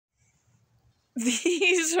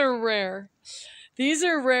These are rare. These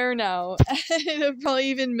are rare now. It'll probably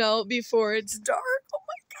even melt before it's dark. Oh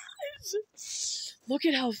my gosh. Look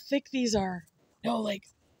at how thick these are. No, like,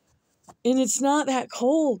 and it's not that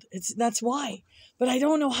cold. That's why. But I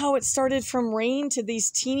don't know how it started from rain to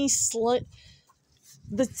these teeny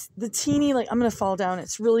the teeny, like, I'm gonna fall down.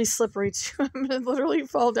 It's really slippery too. I'm gonna literally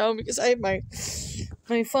fall down because I have my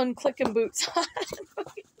fun clicking boots on.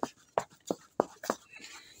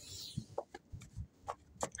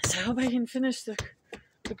 So I hope I can finish the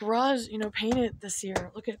garage, paint it this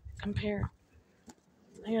year. Compare.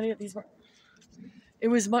 I gotta get these more. It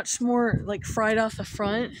was much more like fried off the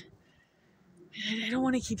front. I don't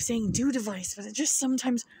want to keep saying do device, but it just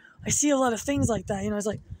sometimes I see a lot of things like that. I was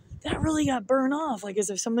like, that really got burned off. Like as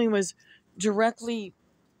if something was directly,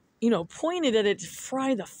 pointed at it to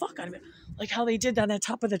fry the fuck out of it. Like how they did that on the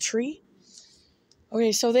top of the tree.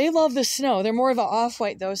 Okay, so they love the snow. They're more of an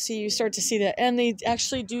off-white though. See, you start to see that. And they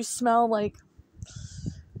actually do smell like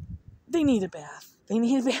they need a bath. And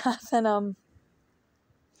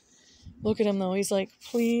look at him though. He's like,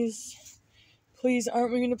 please,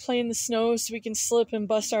 aren't we going to play in the snow so we can slip and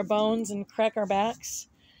bust our bones and crack our backs?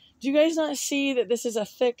 Do you guys not see that this is a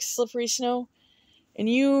thick, slippery snow? And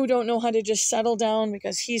you don't know how to just settle down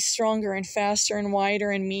because he's stronger and faster and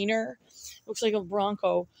wider and meaner. Looks like a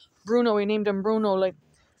Bronco. Bruno, we named him Bruno. Like,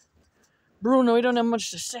 Bruno, he don't have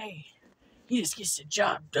much to say. He just gets the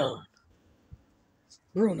job done.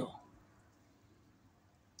 Bruno.